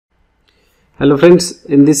Hello friends,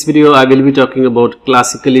 in this video I will be talking about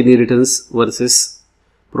classical inheritance versus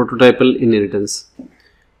prototypal inheritance.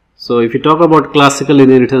 So if you talk about classical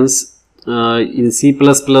inheritance in C++,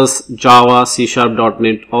 Java, C#,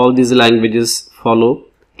 .NET, all these languages follow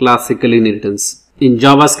classical inheritance. In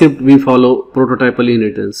JavaScript we follow prototypal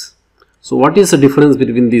inheritance. So what is the difference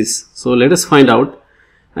between these? So let us find out,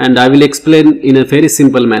 and I will explain in a very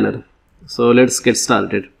simple manner. So let's get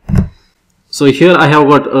started. So here I have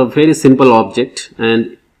got a very simple object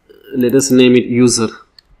and let us name it user.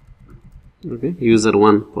 Okay,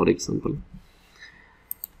 user1 for example.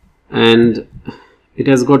 And it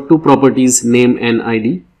has got two properties, name and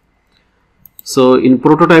ID. So in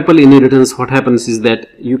prototypal inheritance what happens is that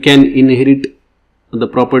you can inherit the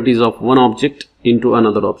properties of one object into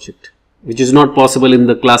another object, which is not possible in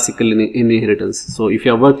the classical inheritance. So if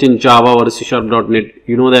you have worked in Java or C#, .NET,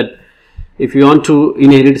 you know that if you want to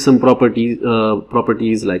inherit some properties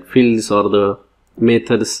like fields or the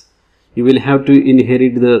methods, you will have to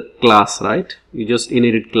inherit the class, right? You just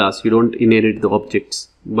inherit class, you don't inherit the objects.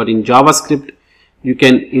 But in JavaScript, you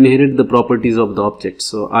can inherit the properties of the object.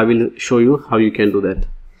 So I will show you how you can do that.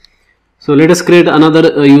 So let us create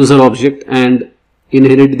another user object and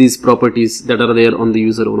inherit these properties that are there on the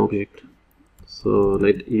user1 object. So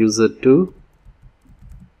let user2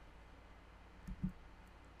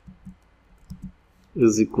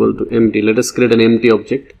 is equal to empty. Let us create an empty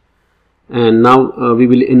object, and now we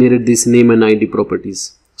will inherit this name and ID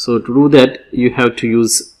properties. So to do that, you have to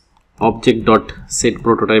use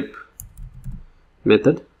Object.setPrototype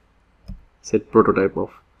method,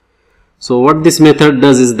 setPrototypeOf. So what this method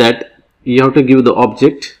does is that you have to give the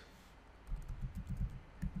object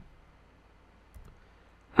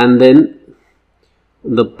and then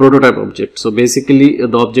the prototype object. So basically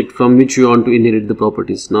the object from which you want to inherit the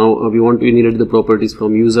properties. Now we want to inherit the properties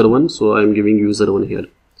from user1, so I am giving user1 here.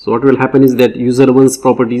 So what will happen is that user1's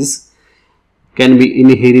properties can be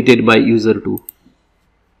inherited by user2.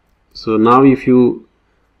 So now if you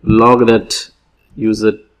log that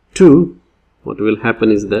user2, what will happen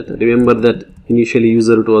is that, remember that initially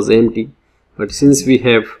user2 was empty, but since we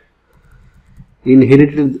have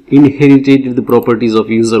inherited the properties of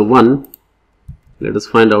user1, let us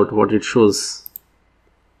find out what it shows.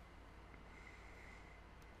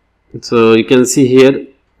 So you can see here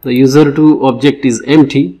the user2 object is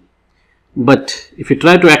empty, but if you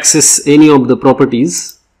try to access any of the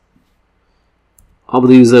properties of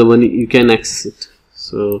the user1, you can access it.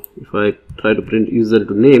 So if I try to print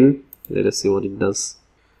user2 name, let us see what it does.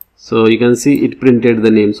 So you can see it printed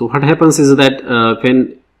the name. So what happens is that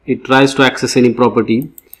when it tries to access any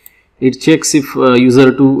property, it checks if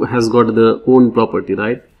user2 has got the own property,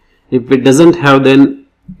 right? If it doesn't have, then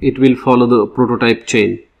it will follow the prototype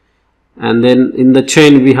chain. And then in the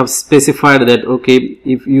chain we have specified that, okay,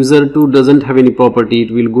 if user2 doesn't have any property,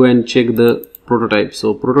 it will go and check the prototype.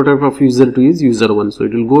 So prototype of user2 is user1. So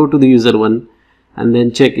it will go to the user1 and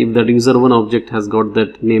then check if that user1 object has got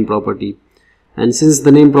that name property. And since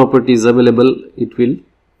the name property is available, it will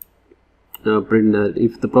print that.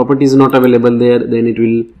 If the property is not available there, then it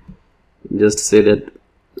will just say that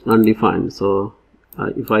undefined. So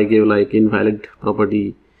if I give like invalid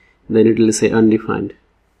property, then it will say undefined.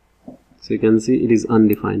 So you can see it is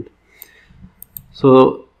undefined.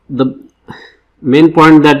 So the main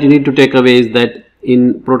point that you need to take away is that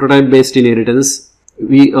in prototype based inheritance,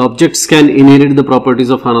 objects can inherit the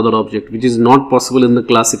properties of another object, which is not possible in the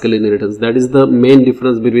classical inheritance. That is the main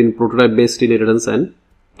difference between prototype based inheritance and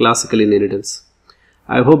classical inheritance.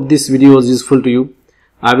 I hope this video was useful to you.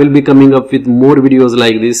 I will be coming up with more videos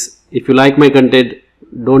like this. If you like my content,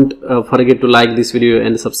 don't forget to like this video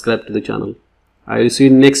and subscribe to the channel. I will see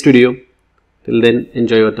you in next video. Till then,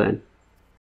 enjoy your time.